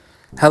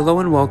Hello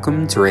and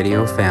welcome to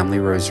Radio Family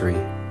Rosary.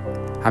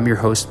 I'm your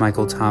host,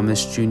 Michael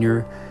Thomas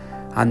Jr.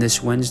 on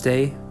this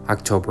Wednesday,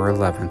 October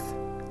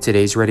 11th.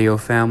 Today's Radio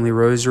Family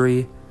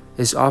Rosary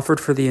is offered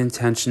for the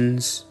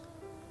intentions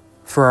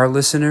for our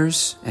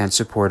listeners and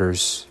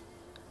supporters.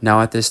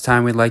 Now at this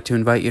time, we'd like to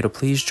invite you to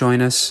please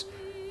join us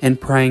in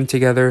praying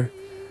together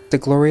the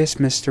glorious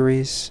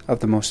mysteries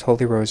of the Most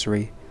Holy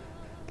Rosary,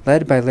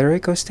 led by Larry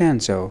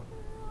Costanzo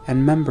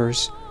and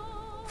members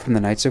from the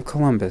Knights of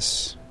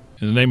Columbus.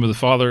 In the name of the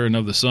Father, and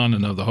of the Son,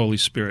 and of the Holy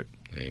Spirit.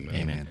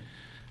 Amen.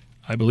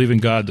 I believe in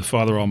God, the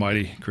Father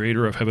Almighty,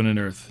 creator of heaven and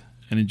earth,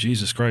 and in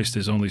Jesus Christ,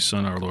 his only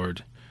Son, our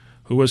Lord,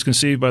 who was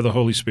conceived by the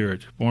Holy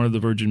Spirit, born of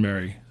the Virgin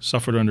Mary,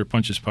 suffered under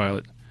Pontius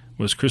Pilate,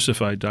 was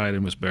crucified, died,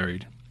 and was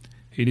buried.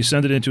 He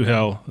descended into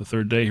hell. The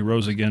third day he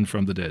rose again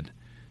from the dead.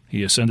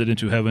 He ascended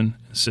into heaven,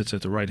 and sits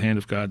at the right hand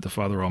of God, the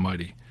Father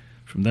Almighty.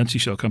 From thence he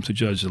shall come to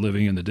judge the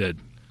living and the dead.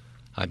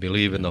 I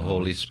believe in the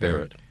Holy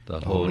Spirit,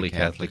 the Holy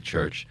Catholic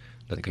Church,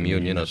 the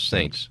communion of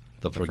saints,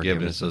 the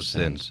forgiveness of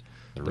sins,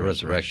 the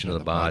resurrection of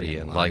the body,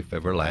 and life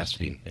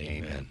everlasting.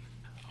 Amen.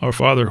 Our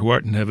Father, who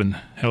art in heaven,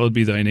 hallowed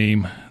be thy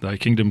name. Thy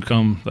kingdom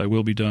come, thy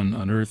will be done,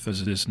 on earth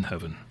as it is in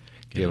heaven.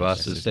 Give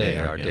us this day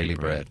our daily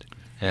bread,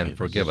 and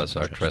forgive us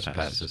our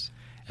trespasses,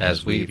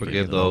 as we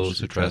forgive those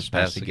who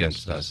trespass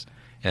against us.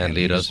 And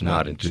lead us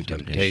not into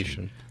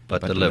temptation,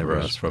 but deliver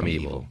us from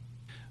evil.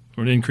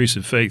 For an increase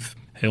of faith,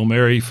 Hail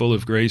Mary, full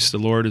of grace, the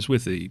Lord is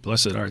with thee.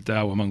 Blessed art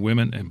thou among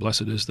women, and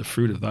blessed is the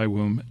fruit of thy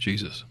womb,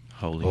 Jesus.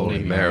 Holy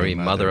Mary,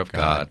 Mother of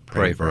God,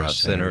 pray for us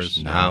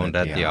sinners, now and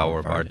at the hour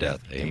of our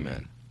death.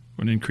 Amen.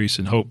 For an increase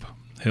in hope,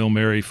 Hail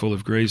Mary, full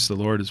of grace, the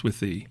Lord is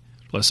with thee.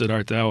 Blessed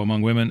art thou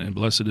among women, and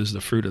blessed is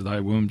the fruit of thy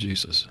womb,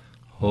 Jesus.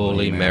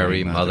 Holy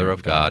Mary, Mother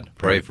of God,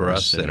 pray for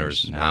us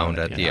sinners, now and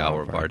at the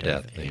hour of our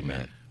death.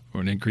 Amen.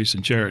 For an increase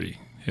in charity,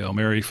 Hail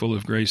Mary, full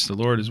of grace, the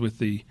Lord is with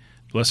thee.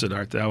 Blessed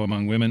art thou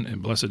among women,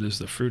 and blessed is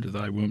the fruit of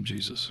thy womb,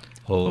 Jesus.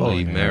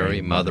 Holy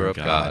Mary, Mother of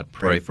God,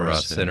 pray for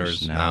us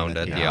sinners, now and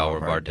at the hour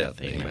of our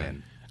death.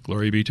 Amen.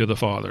 Glory be to the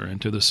Father,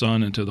 and to the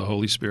Son, and to the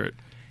Holy Spirit.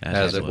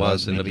 As it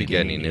was in the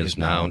beginning, is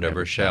now, and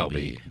ever shall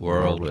be,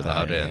 world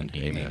without end.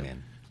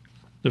 Amen.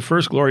 The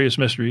first glorious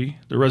mystery,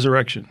 the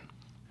resurrection.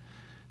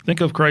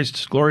 Think of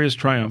Christ's glorious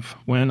triumph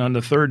when, on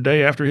the third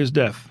day after his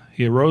death,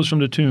 he arose from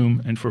the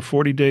tomb and for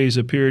 40 days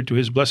appeared to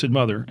his blessed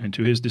mother and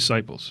to his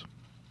disciples.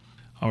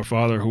 Our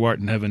Father, who art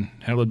in heaven,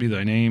 hallowed be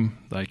thy name.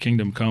 Thy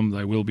kingdom come,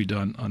 thy will be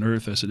done, on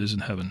earth as it is in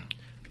heaven.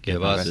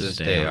 Give us this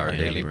day our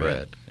daily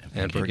bread,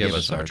 and forgive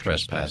us our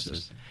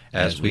trespasses,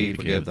 as we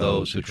forgive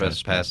those who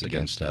trespass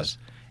against us.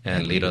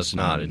 And lead us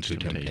not into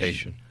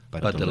temptation,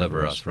 but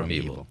deliver us from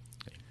evil.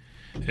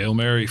 Hail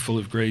Mary, full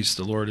of grace,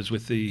 the Lord is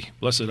with thee.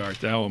 Blessed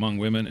art thou among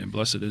women, and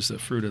blessed is the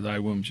fruit of thy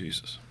womb,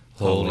 Jesus.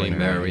 Holy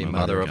Mary,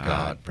 Mother of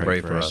God,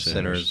 pray for us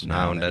sinners,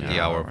 now and at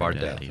the hour of our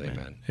death.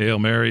 Amen. Hail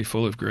Mary,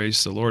 full of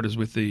grace, the Lord is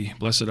with thee.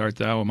 Blessed art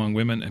thou among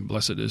women, and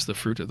blessed is the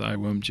fruit of thy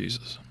womb,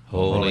 Jesus.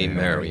 Holy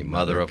Mary,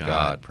 Mother of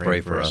God, pray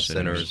for us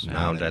sinners,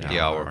 now and at the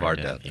hour of our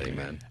death.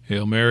 Amen.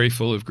 Hail Mary,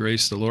 full of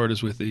grace, the Lord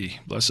is with thee.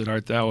 Blessed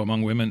art thou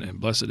among women, and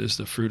blessed is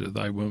the fruit of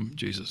thy womb,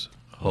 Jesus.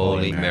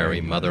 Holy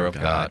Mary, Mother of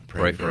God,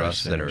 pray for us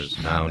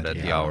sinners, now and at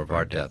the hour of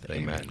our death.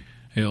 Amen.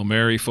 Hail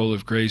Mary, full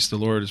of grace, the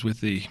Lord is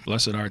with thee.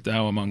 Blessed art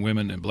thou among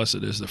women, and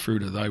blessed is the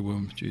fruit of thy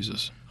womb,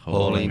 Jesus.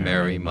 Holy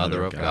Mary,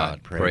 Mother of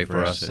God, pray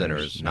for us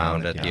sinners, now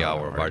and at the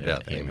hour of our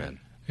death. Amen.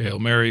 Hail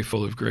Mary,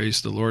 full of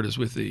grace, the Lord is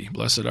with thee.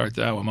 Blessed art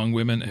thou among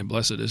women, and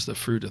blessed is the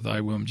fruit of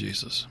thy womb,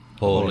 Jesus.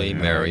 Holy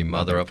Mary,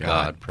 Mother of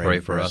God, pray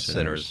for us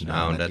sinners,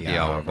 now and at the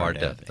hour of our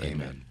death.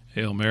 Amen.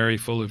 Hail Mary,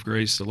 full of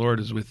grace, the Lord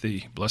is with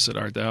thee. Blessed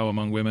art thou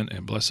among women,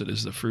 and blessed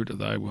is the fruit of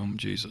thy womb,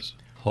 Jesus.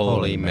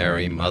 Holy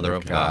Mary, Mother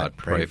of God,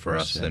 pray for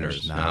us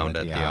sinners, now and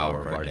at the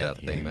hour of our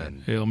death.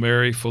 Amen. Hail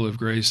Mary, full of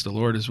grace, the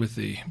Lord is with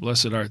thee.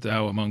 Blessed art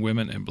thou among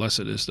women, and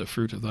blessed is the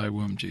fruit of thy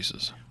womb,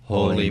 Jesus.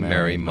 Holy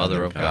Mary,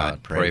 Mother of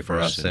God, pray for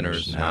us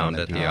sinners, now and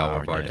at the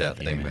hour of our death.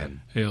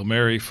 Amen. Hail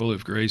Mary, full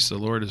of grace, the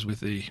Lord is with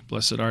thee.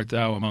 Blessed art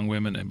thou among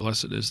women, and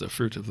blessed is the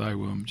fruit of thy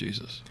womb,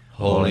 Jesus.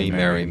 Holy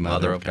Mary,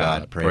 Mother of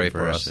God, pray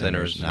for us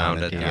sinners, now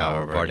and at the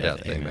hour of our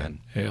death. Amen.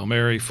 Hail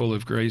Mary, full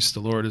of grace, the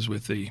Lord is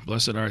with thee.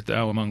 Blessed art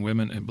thou among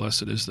women, and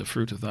blessed is the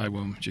fruit of thy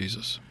womb,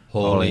 Jesus.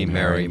 Holy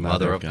Mary,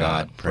 Mother of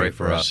God, pray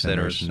for us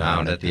sinners,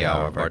 now and at the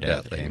hour of our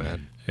death.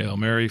 Amen. Hail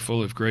Mary,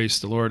 full of grace,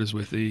 the Lord is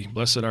with thee.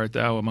 Blessed art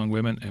thou among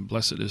women, and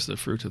blessed is the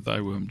fruit of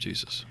thy womb,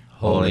 Jesus.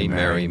 Holy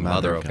Mary,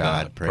 Mother of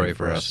God, pray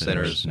for us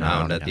sinners,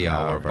 now and at the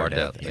hour of our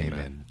death.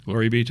 Amen.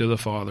 Glory be to the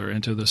Father,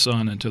 and to the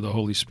Son, and to the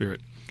Holy Spirit.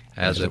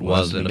 As it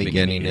was in the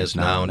beginning, is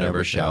now, and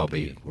ever shall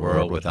be,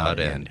 world without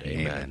end.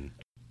 Amen.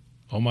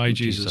 O my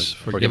Jesus,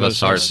 forgive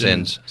us our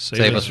sins,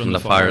 save us from the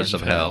fires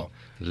of hell,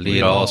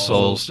 lead all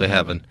souls to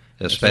heaven,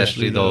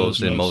 especially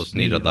those in most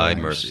need of thy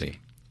mercy.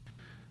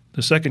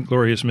 The second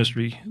glorious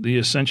mystery, the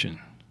Ascension.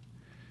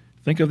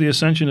 Think of the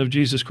ascension of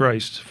Jesus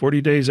Christ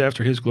 40 days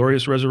after his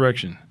glorious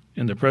resurrection,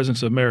 in the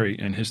presence of Mary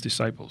and his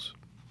disciples.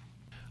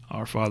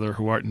 Our Father,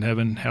 who art in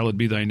heaven, hallowed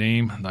be thy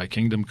name. Thy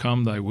kingdom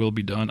come, thy will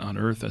be done on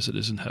earth as it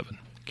is in heaven.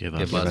 Give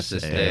us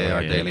this day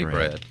our daily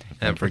bread,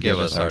 and forgive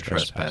us our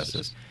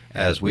trespasses,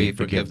 as we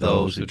forgive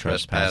those who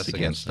trespass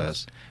against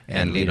us.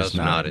 And lead us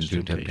not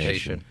into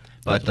temptation,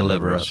 but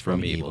deliver us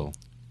from evil.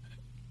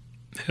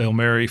 Hail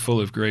Mary, full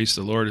of grace,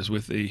 the Lord is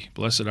with thee.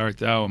 Blessed art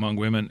thou among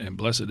women, and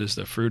blessed is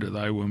the fruit of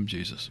thy womb,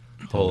 Jesus.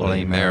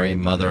 Holy Mary,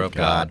 Mother of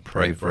God,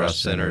 pray for us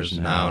sinners,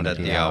 now and at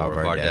the hour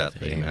of our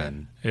death.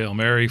 Amen. Hail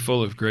Mary,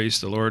 full of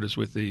grace, the Lord is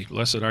with thee.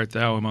 Blessed art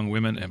thou among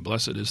women, and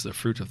blessed is the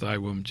fruit of thy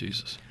womb,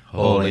 Jesus.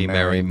 Holy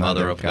Mary,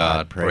 Mother of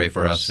God, pray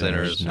for us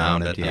sinners, now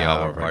and at the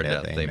hour of our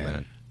death.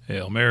 Amen.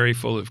 Hail Mary,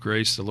 full of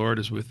grace, the Lord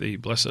is with thee.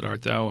 Blessed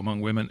art thou among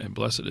women, and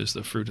blessed is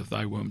the fruit of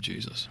thy womb,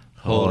 Jesus.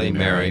 Holy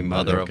Mary,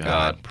 Mother of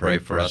God, pray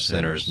for us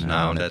sinners,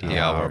 now and at the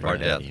hour of our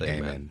death.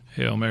 Amen.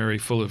 Hail Mary,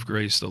 full of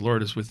grace, the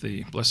Lord is with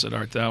thee. Blessed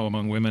art thou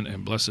among women,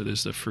 and blessed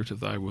is the fruit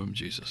of thy womb,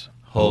 Jesus.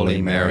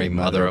 Holy Mary,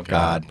 Mother of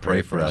God,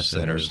 pray for us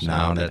sinners,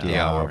 now and at the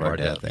hour of our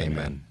death.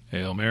 Amen.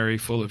 Hail Mary,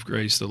 full of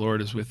grace, the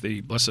Lord is with thee.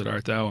 Blessed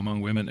art thou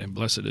among women, and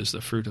blessed is the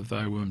fruit of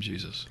thy womb,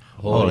 Jesus.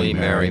 Holy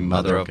Mary,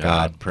 Mother of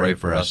God, pray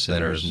for us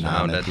sinners,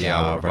 now and at the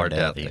hour of our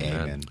death.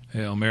 Amen.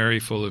 Hail Mary,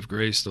 full of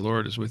grace, the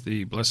Lord is with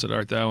thee. Blessed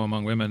art thou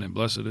among women, and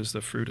blessed is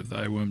the fruit of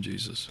thy womb,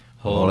 Jesus.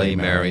 Holy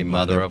Mary,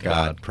 Mother of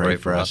God, pray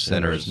for us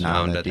sinners,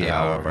 now and at the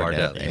hour of our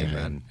death.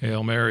 Amen.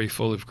 Hail Mary,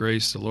 full of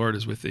grace, the Lord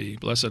is with thee.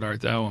 Blessed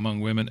art thou among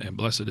women, and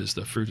blessed is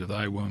the fruit of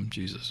thy womb,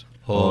 Jesus.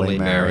 Holy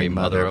Mary,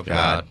 Mother of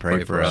God,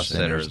 pray for us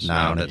sinners,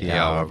 now and at the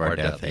hour of our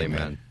death.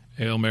 Amen.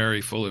 Hail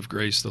Mary, full of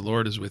grace, the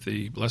Lord is with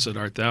thee. Blessed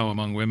art thou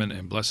among women,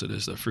 and blessed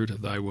is the fruit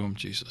of thy womb,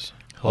 Jesus.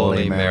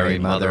 Holy Mary,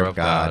 Mother of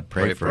God,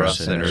 pray for us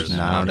sinners,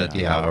 now and at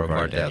the hour of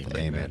our death.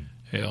 Amen.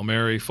 Hail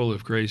Mary, full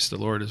of grace, the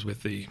Lord is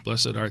with thee.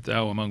 Blessed art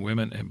thou among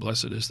women, and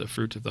blessed is the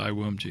fruit of thy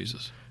womb,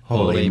 Jesus.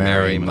 Holy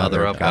Mary,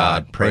 Mother of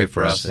God, pray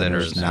for us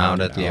sinners, now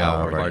and at the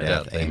hour of our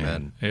death.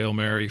 Amen. Hail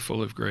Mary,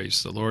 full of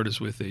grace, the Lord is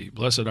with thee.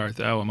 Blessed art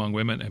thou among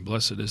women, and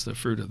blessed is the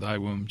fruit of thy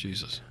womb,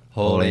 Jesus.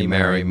 Holy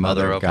Mary,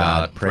 Mother of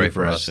God, pray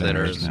for us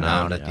sinners,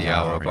 now and at the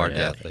hour of our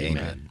death.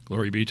 Amen.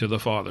 Glory be to the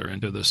Father,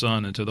 and to the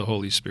Son, and to the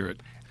Holy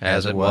Spirit.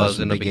 As it was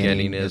in the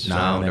beginning, is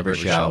now, and ever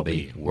shall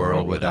be,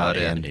 world without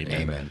end.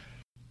 Amen.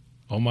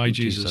 O my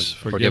Jesus,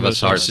 forgive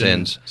us our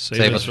sins,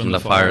 save us from the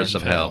fires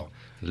of hell,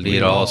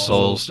 lead all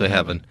souls to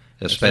heaven,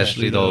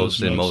 especially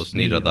those in most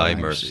need of thy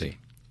mercy.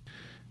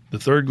 The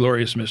third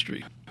glorious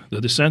mystery, the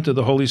descent of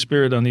the Holy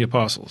Spirit on the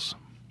apostles.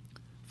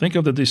 Think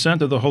of the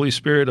descent of the Holy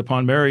Spirit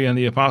upon Mary and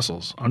the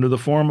apostles under the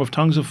form of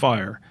tongues of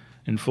fire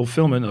in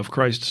fulfillment of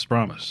Christ's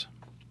promise.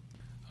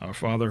 Our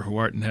Father, who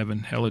art in heaven,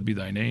 hallowed be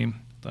thy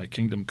name. Thy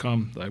kingdom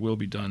come, thy will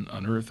be done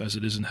on earth as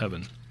it is in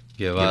heaven.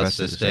 Give us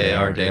this day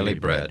our daily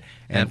bread,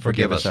 and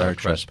forgive us our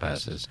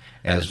trespasses,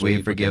 as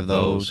we forgive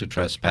those who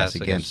trespass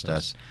against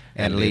us.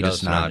 And lead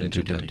us not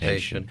into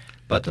temptation,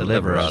 but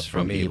deliver us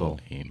from evil.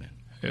 Amen.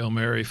 Hail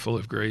Mary, full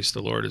of grace,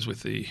 the Lord is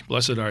with thee.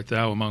 Blessed art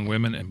thou among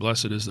women, and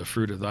blessed is the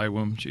fruit of thy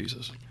womb,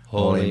 Jesus.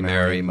 Holy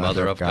Mary,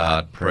 Mother of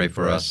God, pray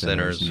for us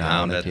sinners,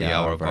 now and at the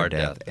hour of our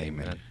death.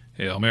 Amen.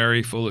 Hail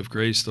Mary, full of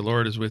grace, the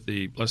Lord is with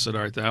thee. Blessed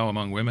art thou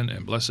among women,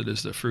 and blessed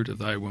is the fruit of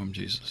thy womb,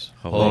 Jesus.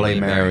 Holy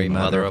Mary,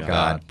 Mother of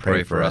God,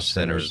 pray for us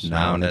sinners,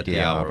 now and at the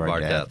hour of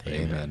our death.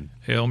 Amen.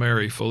 Hail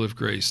Mary, full of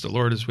grace, the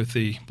Lord is with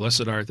thee.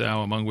 Blessed art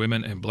thou among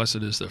women, and blessed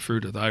is the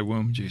fruit of thy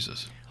womb,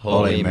 Jesus.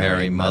 Holy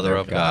Mary, Mother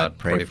of God,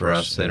 pray for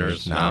us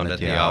sinners, now and at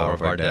the hour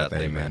of our death.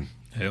 Amen.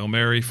 Hail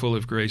Mary, full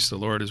of grace, the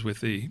Lord is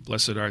with thee.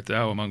 Blessed art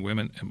thou among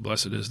women, and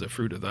blessed is the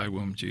fruit of thy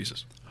womb,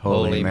 Jesus.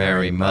 Holy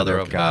Mary, Mother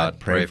of God,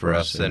 pray for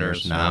us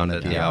sinners, now and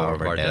at the hour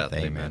of our death.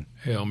 Amen.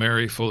 Hail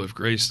Mary, full of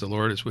grace, the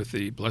Lord is with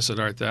thee. Blessed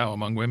art thou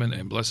among women,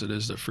 and blessed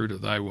is the fruit of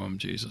thy womb,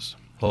 Jesus.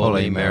 Holy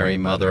Mary,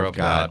 Mother of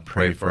God,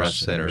 pray for us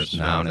sinners,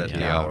 now and at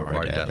the hour of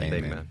our death.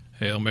 Amen.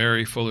 Hail Mary,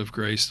 full of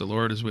grace, the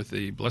Lord is with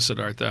thee. Blessed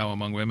art thou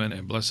among women,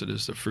 and blessed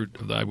is the fruit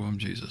of thy womb,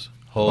 Jesus.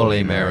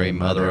 Holy Mary,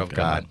 Mother of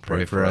God,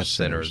 pray for us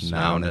sinners,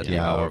 now and at the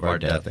hour of our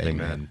death.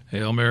 Amen.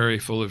 Hail Mary,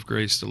 full of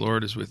grace, the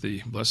Lord is with thee.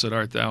 Blessed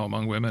art thou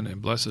among women,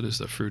 and blessed is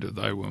the fruit of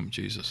thy womb,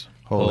 Jesus.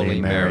 Holy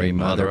Mary,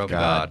 Mother of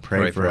God,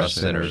 pray for us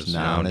sinners,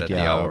 now and at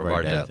the hour of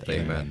our death.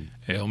 Amen.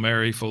 Hail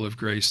Mary, full of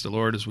grace, the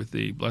Lord is with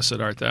thee.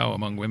 Blessed art thou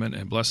among women,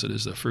 and blessed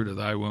is the fruit of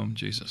thy womb,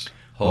 Jesus.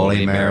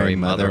 Holy Mary,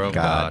 Mother of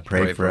God,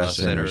 pray for us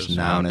sinners,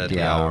 now and at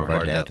the hour of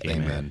our death.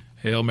 Amen.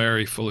 Hail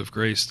Mary, full of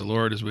grace, the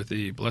Lord is with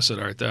thee. Blessed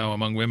art thou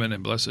among women,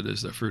 and blessed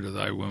is the fruit of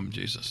thy womb,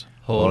 Jesus.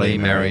 Holy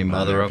Mary,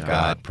 Mother of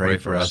God, pray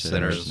for us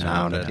sinners,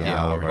 now and at the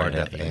hour of our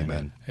death.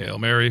 Amen. Hail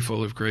Mary,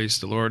 full of grace,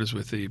 the Lord is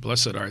with thee.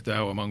 Blessed art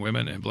thou among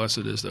women, and blessed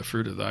is the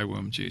fruit of thy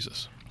womb,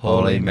 Jesus.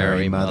 Holy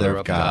Mary, Mother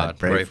of God,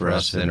 pray for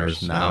us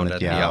sinners, now and at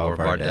the hour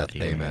of our death.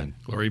 Amen.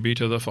 Glory be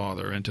to the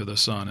Father, and to the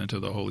Son, and to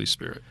the Holy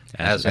Spirit.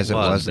 As it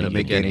was in the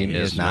beginning,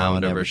 is now,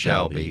 and ever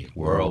shall be,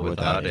 world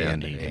without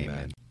end.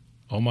 Amen.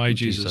 O my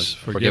Jesus,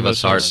 forgive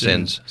us our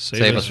sins,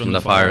 save us from the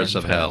fires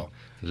of hell,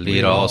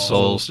 lead all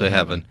souls to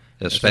heaven,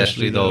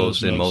 especially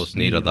those in most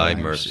need of thy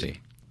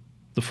mercy.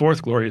 The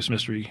fourth glorious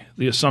mystery,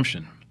 the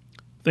Assumption.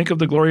 Think of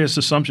the glorious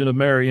Assumption of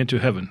Mary into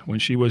heaven when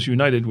she was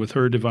united with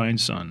her divine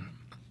Son.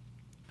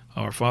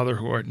 Our Father,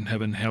 who art in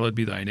heaven, hallowed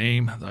be thy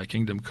name. Thy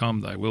kingdom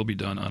come, thy will be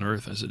done on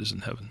earth as it is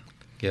in heaven.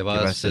 Give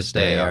us this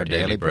day our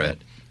daily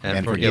bread,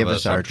 and forgive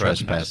us our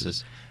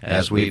trespasses,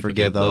 as we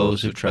forgive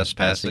those who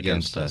trespass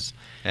against us.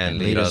 And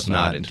lead us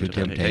not into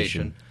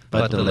temptation,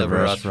 but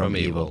deliver us from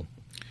evil.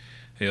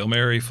 Hail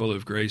Mary, full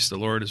of grace, the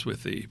Lord is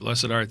with thee.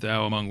 Blessed art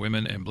thou among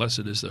women, and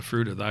blessed is the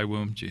fruit of thy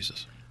womb,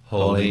 Jesus.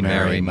 Holy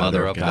Mary,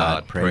 Mother of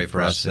God, pray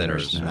for us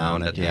sinners, now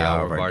and at the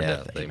hour of our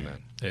death.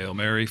 Amen. Hail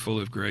Mary, full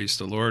of grace,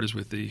 the Lord is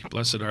with thee.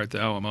 Blessed art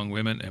thou among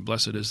women, and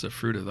blessed is the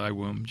fruit of thy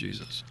womb,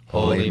 Jesus.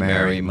 Holy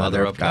Mary,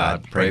 Mother of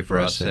God, pray for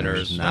us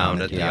sinners, now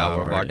and at the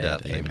hour of our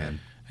death.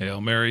 Amen.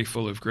 Hail Mary,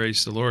 full of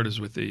grace, the Lord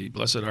is with thee.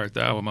 Blessed art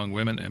thou among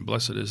women, and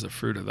blessed is the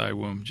fruit of thy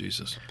womb,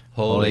 Jesus.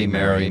 Holy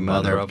Mary,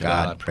 Mother of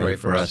God, pray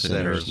for us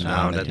sinners,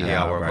 now and at the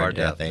hour of our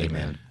death.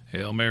 Amen.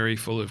 Hail Mary,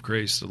 full of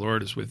grace, the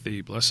Lord is with thee.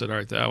 Blessed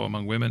art thou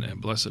among women,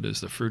 and blessed is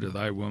the fruit of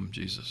thy womb,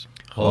 Jesus.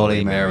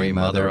 Holy Mary,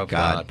 Mother of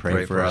God,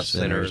 pray for us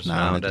sinners,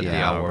 now and at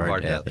the hour of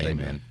our death.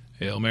 Amen.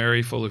 Hail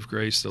Mary, full of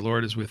grace, the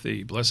Lord is with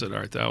thee. Blessed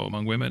art thou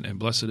among women, and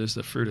blessed is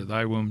the fruit of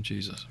thy womb,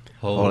 Jesus.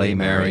 Holy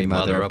Mary,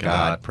 Mother of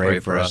God, pray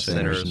for us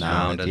sinners,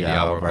 now and at the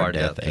hour of our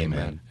death.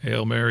 Amen.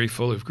 Hail Mary,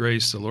 full of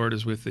grace, the Lord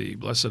is with thee.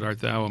 Blessed art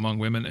thou among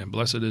women, and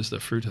blessed is the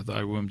fruit of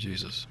thy womb,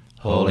 Jesus.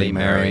 Holy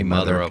Mary,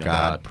 Mother of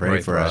God,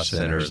 pray for us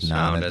sinners,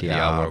 now and at the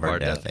hour of our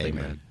death.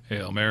 Amen.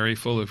 Hail Mary,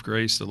 full of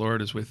grace, the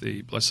Lord is with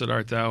thee. Blessed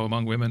art thou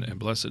among women, and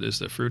blessed is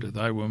the fruit of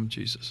thy womb,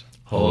 Jesus.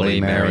 Holy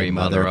Mary,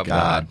 Mother of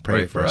God,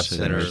 pray for us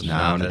sinners,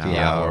 now and at the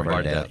hour of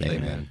our death.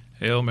 Amen.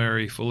 Hail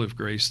Mary, full of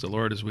grace, the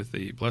Lord is with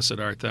thee. Blessed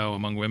art thou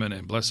among women,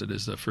 and blessed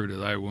is the fruit of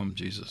thy womb,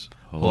 Jesus.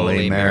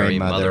 Holy Mary,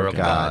 Mother of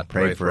God,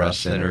 pray for us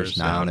sinners,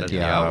 now and at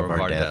the hour of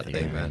our death.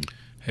 Amen.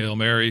 Hail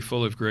Mary,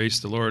 full of grace,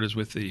 the Lord is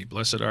with thee.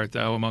 Blessed art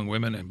thou among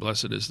women, and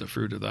blessed is the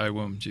fruit of thy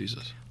womb,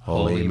 Jesus.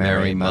 Holy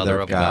Mary, Mother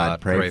of God,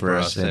 pray for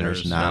us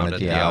sinners, now and at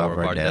the hour of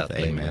our death.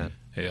 Amen.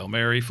 Hail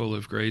Mary, full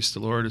of grace, the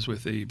Lord is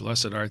with thee.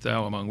 Blessed art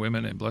thou among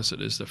women, and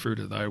blessed is the fruit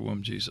of thy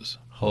womb, Jesus.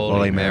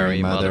 Holy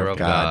Mary, Mother of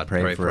God,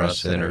 pray for us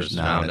sinners,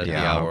 now and at the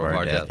hour of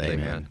our death.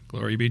 Amen.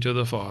 Glory be to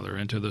the Father,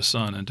 and to the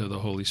Son, and to the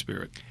Holy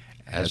Spirit.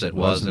 As it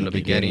was in the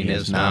beginning,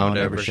 is now, and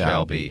ever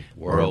shall be,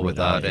 world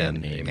without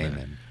end.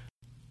 Amen.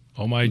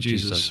 O my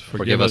Jesus,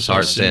 forgive us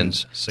our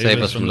sins,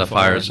 save us from the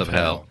fires of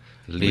hell,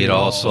 lead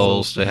all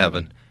souls to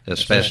heaven,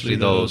 especially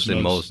those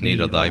in most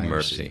need of thy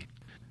mercy.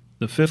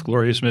 The fifth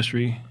glorious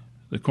mystery,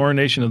 the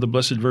coronation of the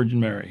Blessed Virgin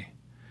Mary.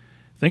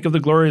 Think of the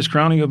glorious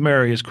crowning of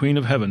Mary as Queen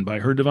of Heaven by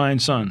her divine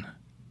Son,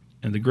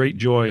 and the great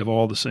joy of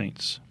all the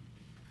saints.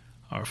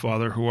 Our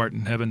Father, who art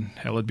in heaven,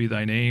 hallowed be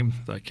thy name.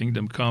 Thy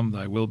kingdom come,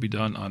 thy will be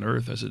done on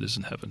earth as it is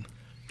in heaven.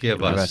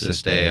 Give us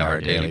this day our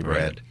daily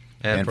bread,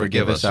 and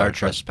forgive us our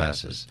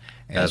trespasses,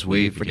 as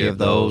we forgive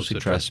those who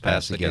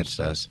trespass against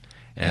us.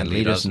 And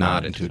lead us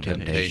not into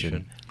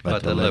temptation,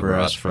 but deliver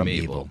us from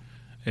evil.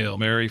 Hail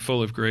Mary,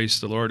 full of grace,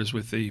 the Lord is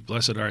with thee.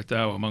 Blessed art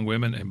thou among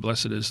women, and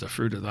blessed is the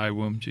fruit of thy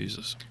womb,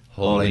 Jesus.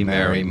 Holy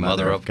Mary,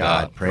 Mother of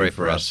God, pray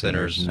for us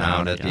sinners, now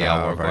and at the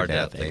hour of our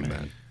death.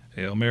 Amen.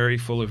 Hail Mary,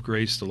 full of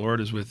grace, the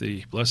Lord is with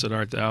thee. Blessed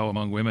art thou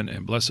among women,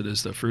 and blessed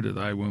is the fruit of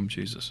thy womb,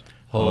 Jesus.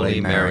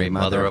 Holy Mary,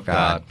 Mother of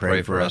God,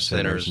 pray for us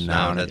sinners,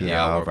 now and at the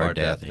hour of our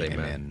death.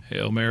 Amen.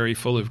 Hail Mary,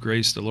 full of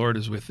grace, the Lord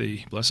is with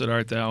thee. Blessed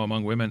art thou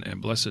among women,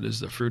 and blessed is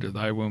the fruit of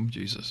thy womb,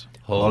 Jesus.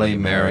 Holy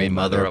Mary,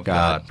 Mother of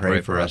God,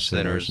 pray for us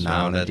sinners,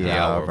 now and at the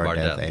hour of our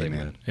death.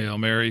 Amen. Hail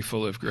Mary,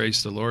 full of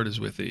grace, the Lord is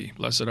with thee.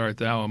 Blessed art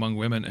thou among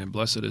women, and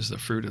blessed is the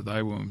fruit of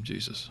thy womb,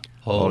 Jesus.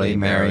 Holy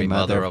Mary,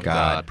 Mother of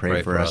God,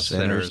 pray for us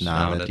sinners,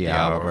 now and at the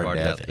hour of our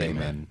death.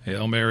 Amen.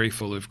 Hail Mary,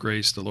 full of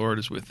grace, the Lord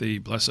is with thee.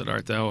 Blessed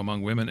art thou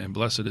among women, and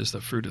blessed is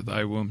the fruit of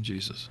thy womb,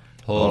 Jesus.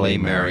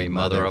 Holy Mary,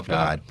 Mother of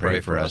God, pray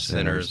for us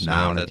sinners,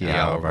 now and at the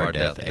hour of our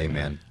death.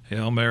 Amen.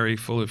 Hail Mary,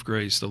 full of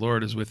grace, the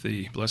Lord is with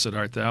thee. Blessed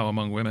art thou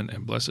among women,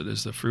 and blessed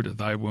is the fruit of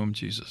thy womb,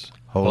 Jesus.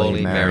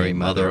 Holy Mary,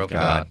 Mother of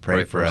God,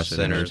 pray for us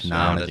sinners,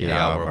 now and at the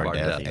hour of our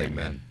death.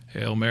 Amen.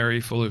 Hail Mary,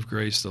 full of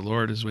grace, the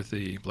Lord is with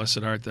thee.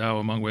 Blessed art thou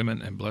among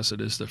women, and blessed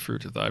is the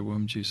fruit of thy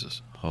womb, Jesus.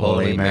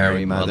 Holy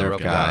Mary, Mother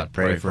of God,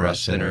 pray for us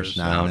sinners,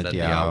 now and at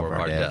the hour of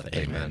our death.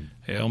 Amen.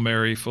 Hail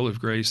Mary, full of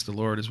grace, the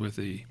Lord is with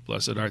thee.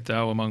 Blessed art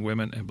thou among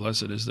women, and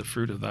blessed is the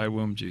fruit of thy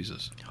womb,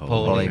 Jesus.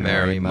 Holy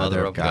Mary,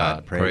 Mother of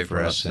God, pray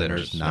for us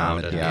sinners, now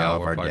and at the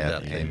hour of our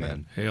death.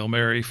 Amen. Hail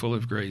Mary, full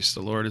of grace,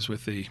 the Lord is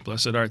with thee.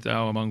 Blessed art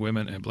thou among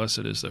women, and blessed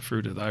is the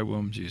fruit of thy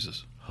womb,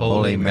 Jesus.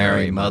 Holy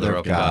Mary, Mother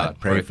of God,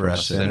 pray for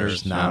us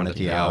sinners, now and at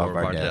the hour of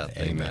our death.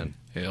 Amen.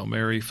 Hail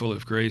Mary, full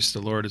of grace,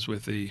 the Lord is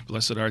with thee.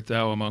 Blessed art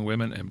thou among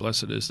women, and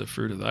blessed is the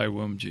fruit of thy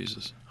womb,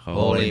 Jesus.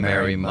 Holy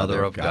Mary,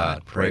 Mother of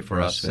God, pray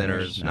for us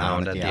sinners, now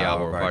and at the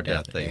hour of our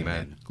death.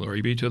 Amen.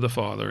 Glory be to the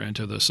Father, and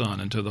to the Son,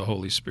 and to the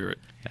Holy Spirit.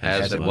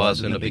 As it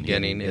was in the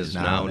beginning, is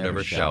now, and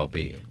ever shall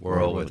be,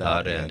 world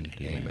without end.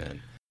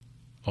 Amen.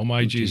 O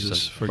my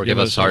Jesus, forgive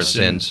us our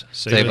sins,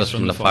 save us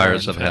from the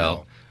fires of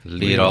hell,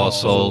 lead all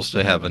souls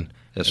to heaven,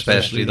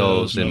 especially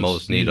those in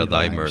most need of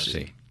thy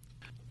mercy.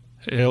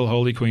 Hail,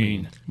 Holy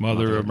Queen,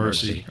 Mother of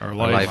mercy, our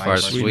life, our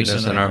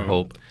sweetness, and our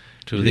hope.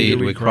 To thee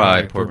do we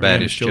cry, poor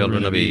banished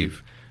children of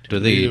Eve. To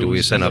thee do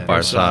we send up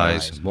our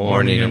sighs,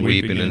 mourning and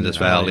weeping in this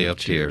valley of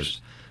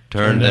tears.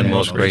 Turn then,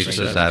 most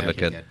gracious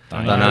Advocate,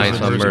 thine eyes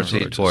of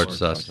mercy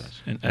towards us,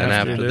 and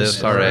after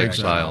this our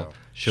exile,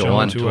 show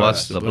unto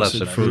us the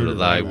blessed fruit of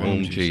thy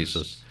womb,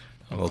 Jesus.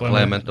 O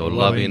clement, O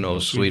loving, O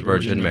sweet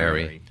Virgin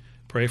Mary,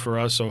 pray for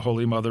us, O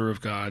Holy Mother of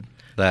God,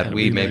 that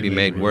we may be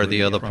made worthy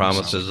of the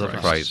promises of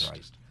Christ.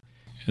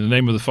 In the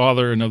name of the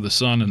Father, and of the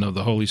Son, and of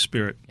the Holy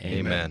Spirit.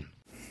 Amen.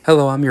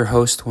 Hello, I'm your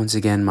host once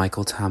again,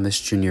 Michael Thomas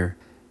Jr.,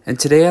 and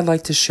today I'd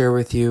like to share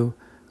with you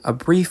a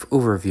brief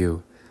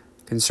overview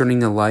concerning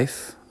the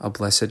life of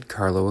Blessed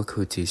Carlo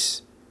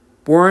Acutis.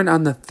 Born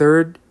on the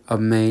 3rd of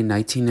May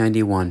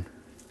 1991,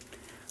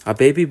 a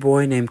baby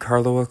boy named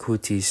Carlo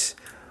Acutis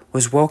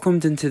was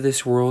welcomed into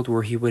this world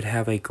where he would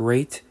have a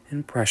great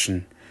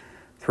impression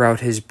throughout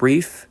his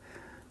brief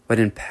but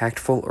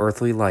impactful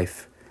earthly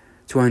life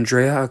to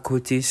Andrea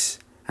Acutis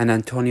and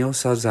Antonio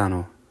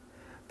Salzano,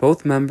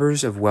 both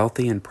members of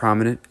wealthy and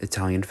prominent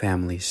Italian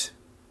families.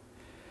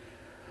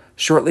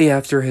 Shortly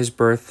after his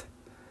birth,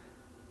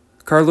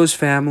 Carlo's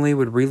family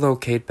would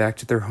relocate back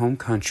to their home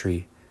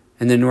country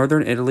in the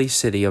northern Italy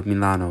city of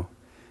Milano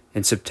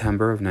in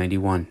September of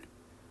 91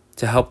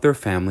 to help their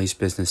family's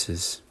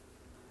businesses.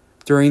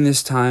 During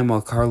this time,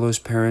 while Carlo's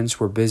parents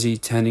were busy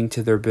tending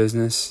to their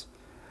business,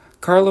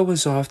 Carlo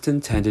was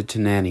often tended to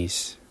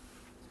nannies.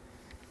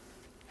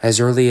 As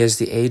early as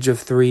the age of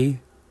 3,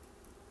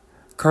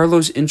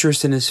 Carlo's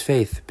interest in his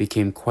faith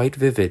became quite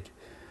vivid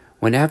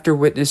when, after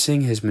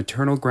witnessing his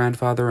maternal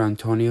grandfather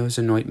Antonio's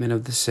anointment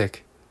of the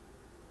sick,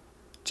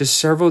 just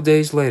several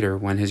days later,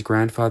 when his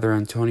grandfather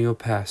Antonio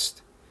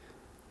passed,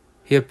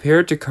 he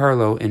appeared to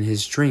Carlo in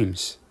his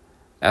dreams,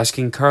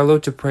 asking Carlo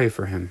to pray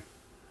for him.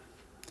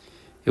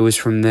 It was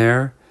from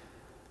there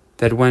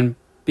that, when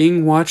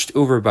being watched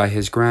over by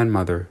his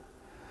grandmother,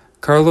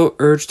 Carlo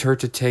urged her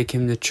to take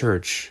him to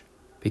church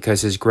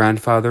because his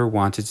grandfather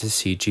wanted to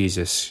see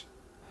Jesus.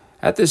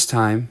 At this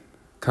time,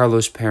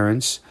 Carlo's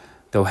parents,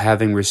 though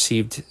having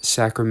received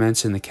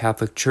sacraments in the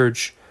Catholic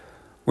Church,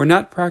 were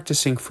not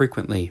practicing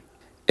frequently.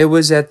 It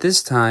was at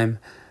this time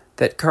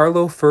that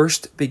Carlo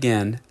first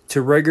began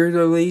to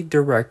regularly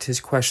direct his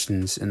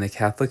questions in the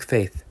Catholic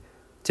faith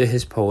to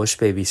his Polish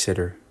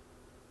babysitter.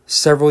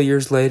 Several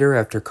years later,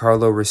 after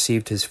Carlo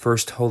received his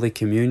first Holy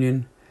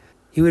Communion,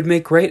 he would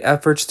make great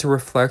efforts to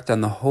reflect on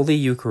the Holy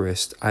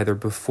Eucharist either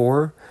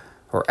before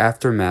or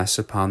after Mass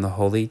upon the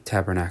Holy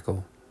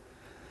Tabernacle,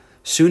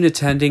 soon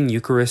attending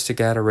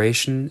Eucharistic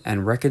adoration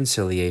and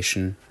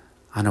reconciliation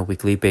on a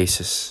weekly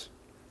basis.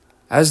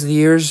 As the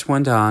years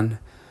went on,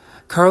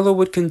 Carlo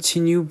would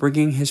continue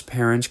bringing his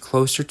parents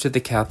closer to the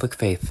Catholic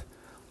faith,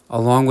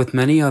 along with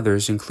many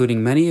others,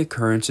 including many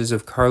occurrences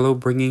of Carlo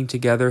bringing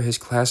together his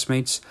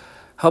classmates,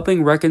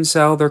 helping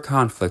reconcile their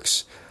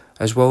conflicts,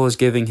 as well as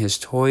giving his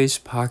toys,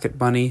 pocket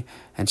money,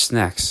 and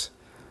snacks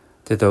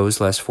to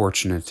those less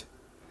fortunate.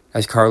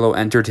 As Carlo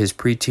entered his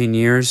preteen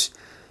years,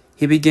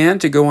 he began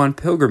to go on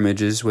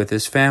pilgrimages with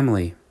his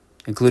family,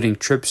 including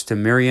trips to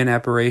Marian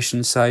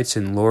apparition sites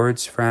in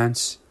Lourdes,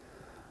 France,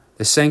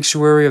 the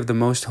Sanctuary of the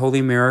Most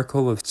Holy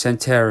Miracle of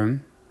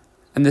Santarem,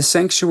 and the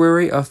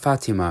Sanctuary of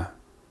Fatima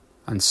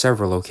on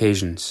several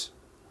occasions.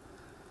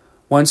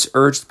 Once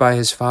urged by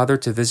his father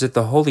to visit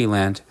the Holy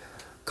Land,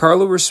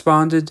 Carlo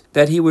responded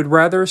that he would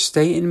rather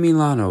stay in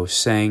Milano,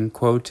 saying,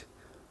 quote,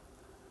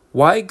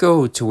 "Why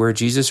go to where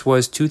Jesus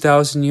was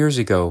 2,000 years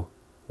ago,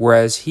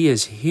 whereas he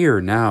is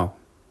here now?"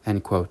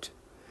 End quote.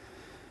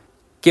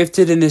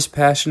 Gifted in his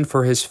passion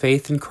for his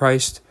faith in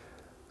Christ,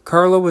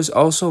 Carlo was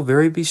also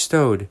very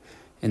bestowed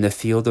in the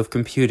field of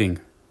computing,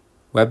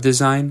 web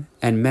design,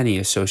 and many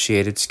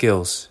associated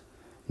skills.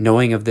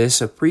 Knowing of this,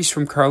 a priest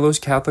from Carlo's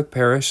Catholic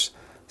parish,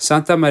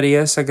 Santa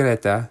Maria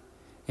Sagreta,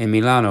 in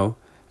Milano,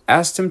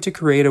 asked him to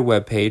create a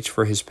web page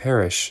for his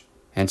parish,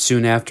 and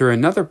soon after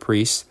another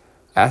priest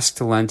asked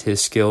to lend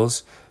his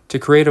skills to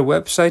create a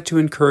website to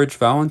encourage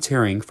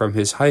volunteering from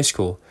his high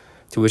school,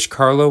 to which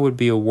Carlo would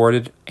be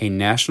awarded a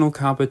national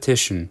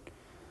competition.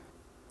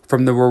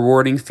 From the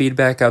rewarding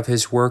feedback of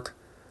his work,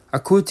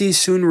 Acutis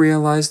soon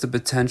realized the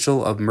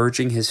potential of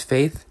merging his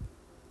faith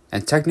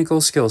and technical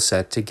skill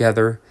set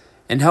together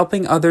and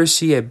helping others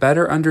see a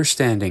better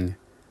understanding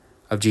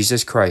of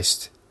Jesus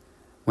Christ.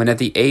 When at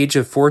the age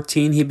of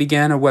 14 he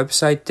began a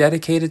website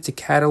dedicated to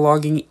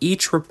cataloging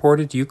each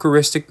reported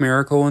Eucharistic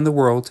miracle in the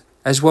world,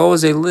 as well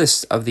as a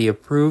list of the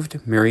approved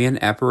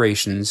Marian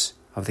apparitions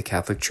of the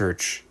Catholic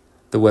Church.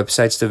 The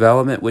website's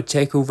development would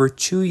take over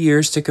 2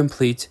 years to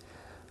complete,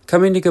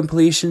 coming to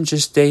completion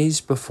just days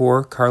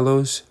before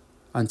Carlo's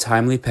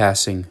untimely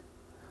passing,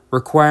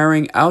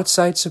 requiring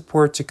outside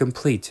support to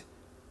complete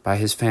by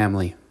his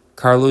family.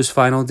 Carlo's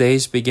final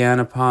days began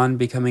upon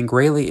becoming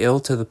greatly ill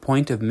to the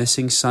point of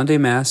missing Sunday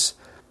Mass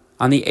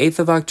on the 8th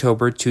of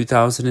October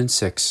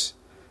 2006,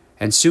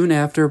 and soon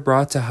after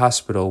brought to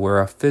hospital where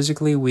a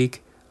physically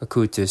weak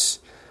Acutis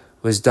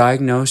was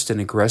diagnosed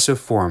an aggressive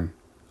form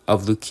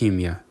of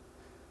leukemia.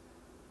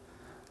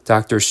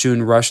 Doctors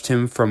soon rushed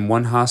him from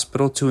one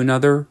hospital to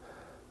another,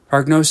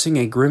 prognosing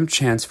a grim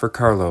chance for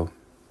Carlo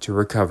to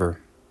recover.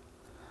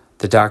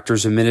 The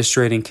doctors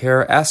administrating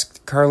care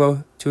asked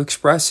Carlo to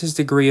express his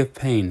degree of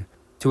pain,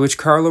 To which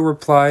Carlo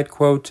replied,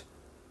 quote,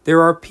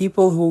 "There are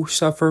people who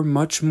suffer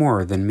much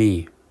more than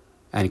me,"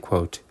 end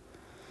quote.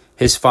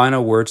 His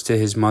final words to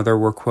his mother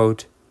were,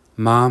 quote,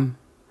 "Mom,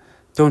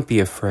 don't be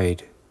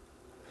afraid.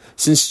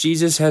 Since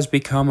Jesus has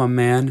become a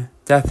man,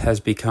 death has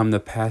become the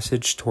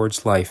passage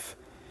towards life,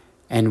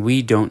 and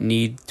we don't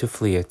need to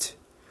flee it.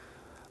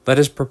 Let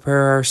us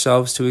prepare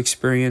ourselves to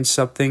experience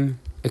something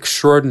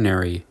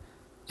extraordinary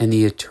in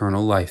the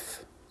eternal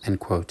life,"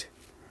 end quote.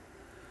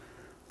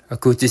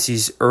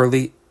 Acutis'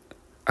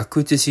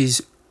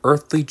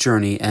 earthly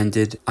journey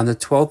ended on the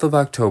 12th of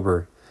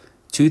October,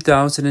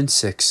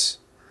 2006,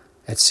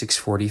 at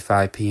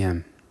 6:45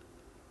 p.m.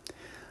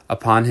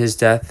 Upon his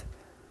death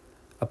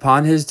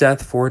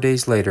 4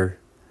 days later,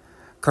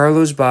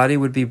 Carlo's body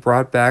would be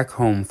brought back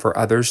home for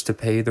others to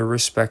pay their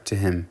respect to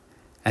him,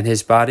 and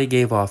his body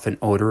gave off an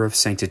odor of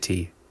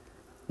sanctity.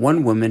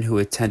 One woman who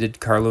attended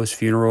Carlo's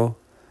funeral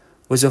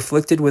was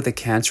afflicted with a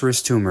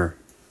cancerous tumor.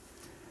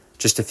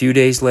 Just a few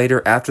days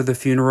later, after the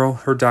funeral,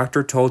 her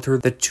doctor told her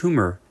the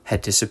tumor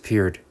had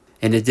disappeared.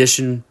 In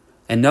addition,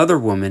 another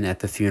woman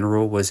at the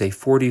funeral was a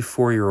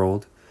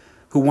 44-year-old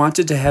who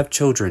wanted to have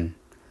children,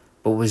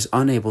 but was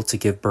unable to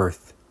give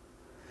birth.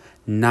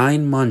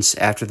 9 months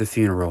after the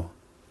funeral,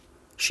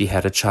 she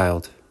had a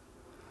child.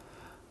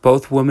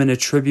 Both women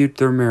attribute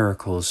their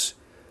miracles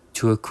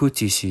to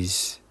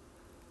Acutis'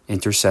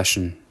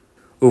 intercession.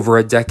 Over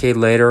a decade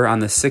later, on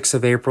the 6th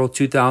of April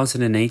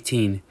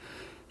 2018,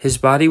 his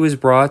body was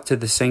brought to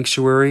the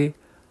sanctuary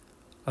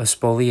of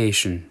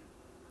spoliation,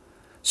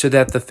 so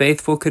that the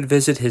faithful could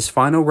visit his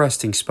final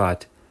resting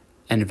spot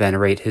and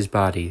venerate his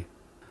body.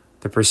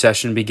 The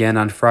procession began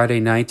on Friday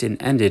night and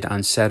ended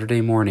on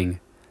Saturday morning,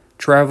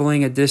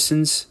 traveling a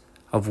distance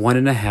of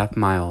 1.5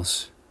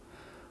 miles.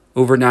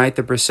 Overnight,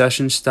 the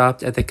procession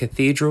stopped at the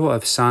Cathedral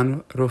of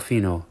San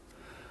Rufino,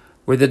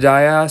 where the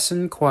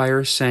diocesan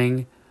choir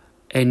sang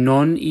 "E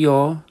non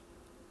io,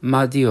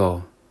 ma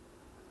Dio,"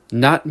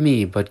 "Not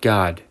me, but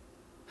God,"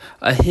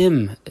 a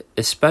hymn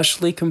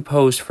especially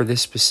composed for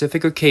this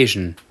specific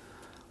occasion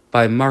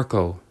by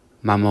Marco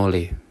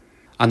Mamoli.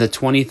 On the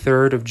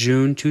 23rd of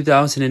June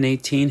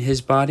 2018,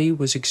 his body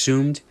was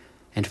exhumed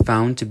and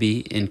found to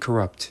be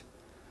incorrupt.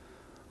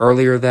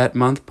 Earlier that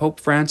month,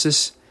 Pope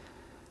Francis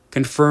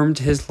confirmed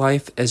his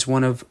life as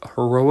one of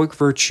heroic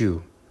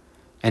virtue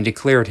and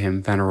declared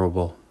him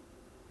venerable.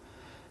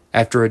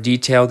 After a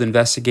detailed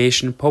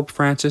investigation, Pope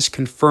Francis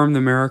confirmed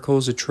the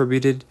miracles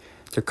attributed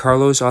to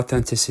Carlo's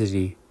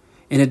authenticity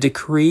in a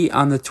decree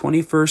on the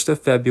 21st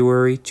of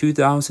February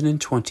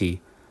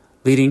 2020,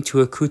 leading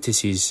to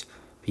Acutis'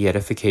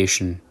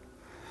 beatification.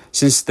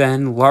 Since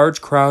then, large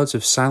crowds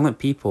of silent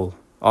people,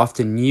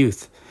 often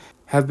youth,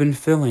 have been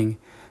filling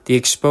the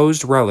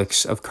exposed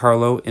relics of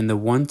Carlo in the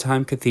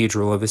one-time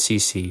Cathedral of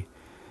Assisi,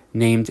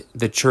 named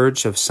the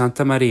Church of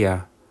Santa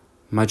Maria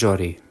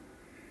Maggiore.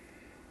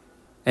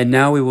 And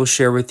now we will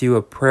share with you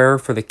a prayer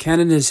for the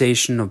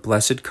canonization of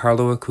Blessed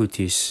Carlo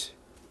Acutis.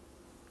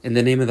 In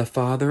the name of the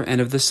Father,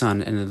 and of the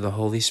Son, and of the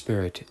Holy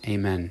Spirit.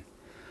 Amen.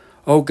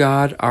 O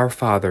God, our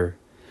Father,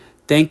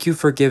 thank you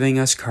for giving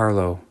us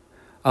Carlo,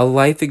 a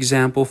life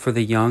example for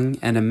the young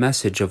and a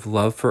message of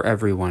love for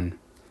everyone.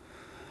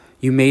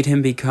 You made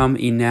him become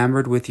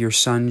enamored with your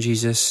Son,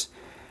 Jesus,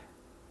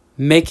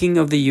 making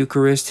of the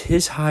Eucharist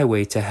his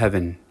highway to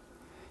heaven.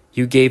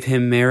 You gave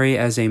him Mary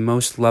as a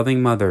most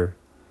loving mother,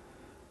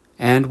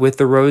 and with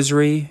the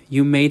Rosary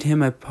you made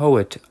him a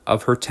poet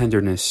of her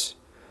tenderness.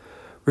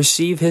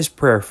 Receive his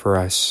prayer for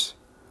us.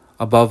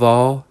 Above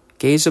all,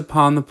 gaze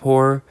upon the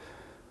poor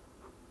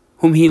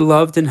whom he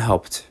loved and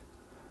helped.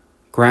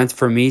 Grant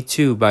for me,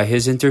 too, by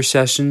his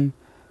intercession,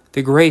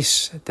 the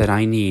grace that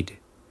I need,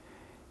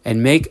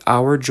 and make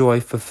our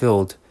joy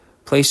fulfilled,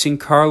 placing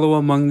Carlo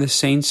among the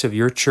saints of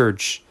your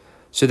church,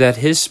 so that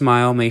his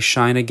smile may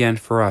shine again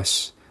for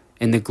us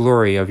in the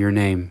glory of your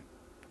name.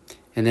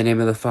 In the name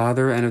of the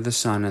Father, and of the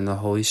Son, and the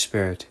Holy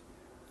Spirit.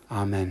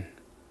 Amen.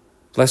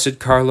 Blessed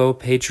Carlo,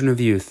 patron of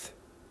youth,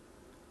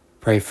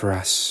 pray for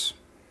us.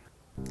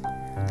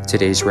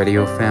 Today's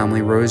Radio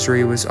Family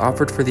Rosary was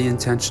offered for the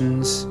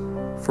intentions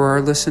for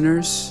our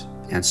listeners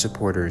and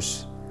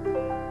supporters.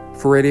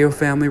 For Radio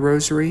Family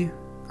Rosary,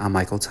 I'm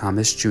Michael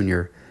Thomas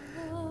Jr.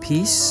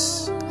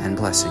 Peace and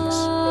blessings.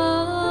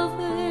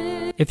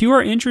 If you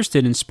are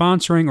interested in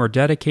sponsoring or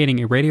dedicating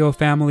a Radio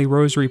Family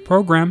Rosary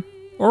program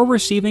or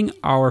receiving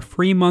our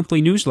free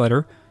monthly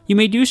newsletter, you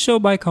may do so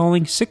by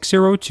calling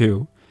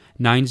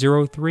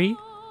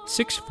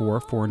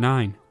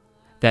 602-903-6449.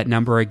 That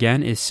number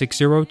again is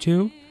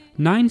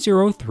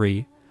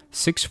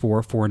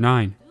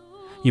 602-903-6449.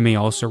 You may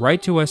also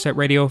write to us at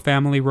Radio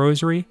Family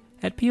Rosary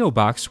at P.O.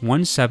 Box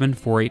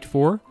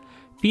 17484,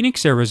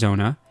 Phoenix,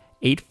 Arizona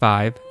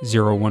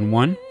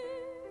 85011,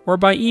 or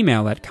by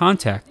email at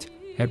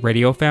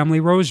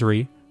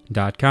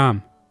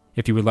contact@radiofamilyrosary.com.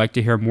 If you would like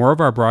to hear more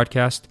of our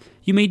broadcast,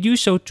 you may do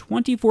so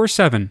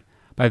 24/7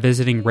 by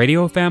visiting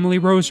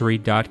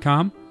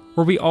radiofamilyrosary.com,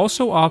 where we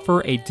also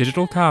offer a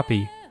digital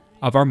copy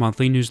of our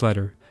monthly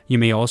newsletter. You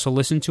may also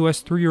listen to us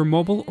through your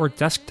mobile or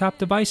desktop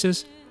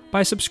devices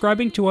by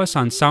subscribing to us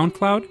on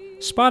SoundCloud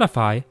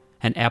Spotify,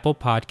 and Apple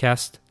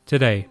Podcast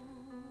today.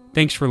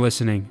 Thanks for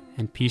listening,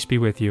 and peace be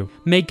with you.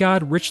 May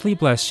God richly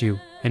bless you,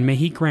 and may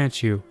He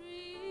grant you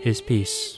His peace.